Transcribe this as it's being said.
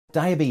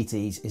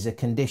Diabetes is a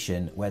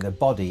condition where the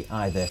body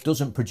either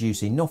doesn't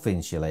produce enough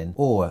insulin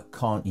or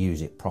can't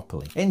use it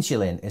properly.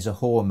 Insulin is a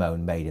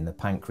hormone made in the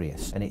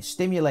pancreas, and it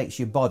stimulates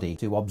your body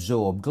to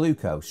absorb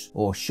glucose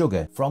or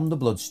sugar from the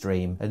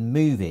bloodstream and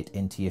move it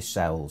into your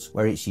cells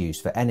where it's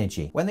used for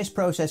energy. When this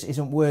process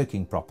isn't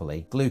working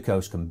properly,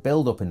 glucose can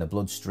build up in the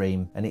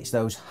bloodstream, and it's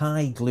those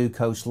high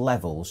glucose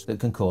levels that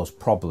can cause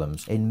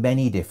problems in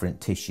many different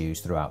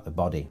tissues throughout the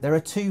body. There are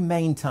two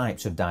main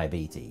types of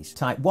diabetes.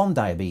 Type 1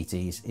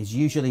 diabetes is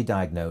usually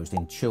diagnosed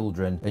in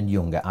children and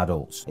younger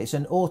adults. It's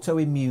an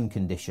autoimmune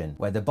condition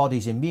where the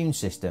body's immune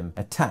system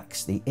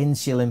attacks the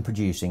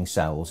insulin-producing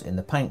cells in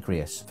the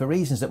pancreas for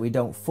reasons that we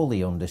don't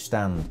fully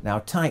understand. Now,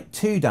 type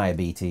 2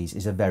 diabetes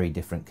is a very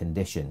different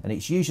condition, and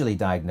it's usually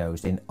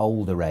diagnosed in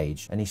older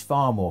age and is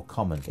far more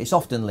common. It's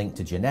often linked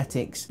to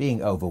genetics,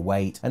 being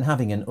overweight, and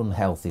having an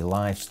unhealthy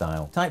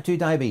lifestyle. Type 2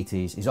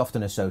 diabetes is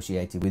often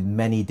associated with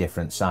many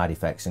different side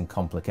effects and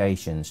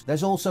complications.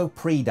 There's also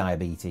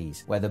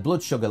pre-diabetes, where the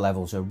blood sugar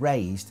levels are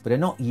raised but are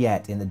not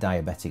yet in the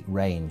diabetic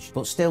range,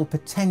 but still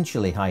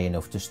potentially high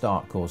enough to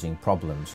start causing problems.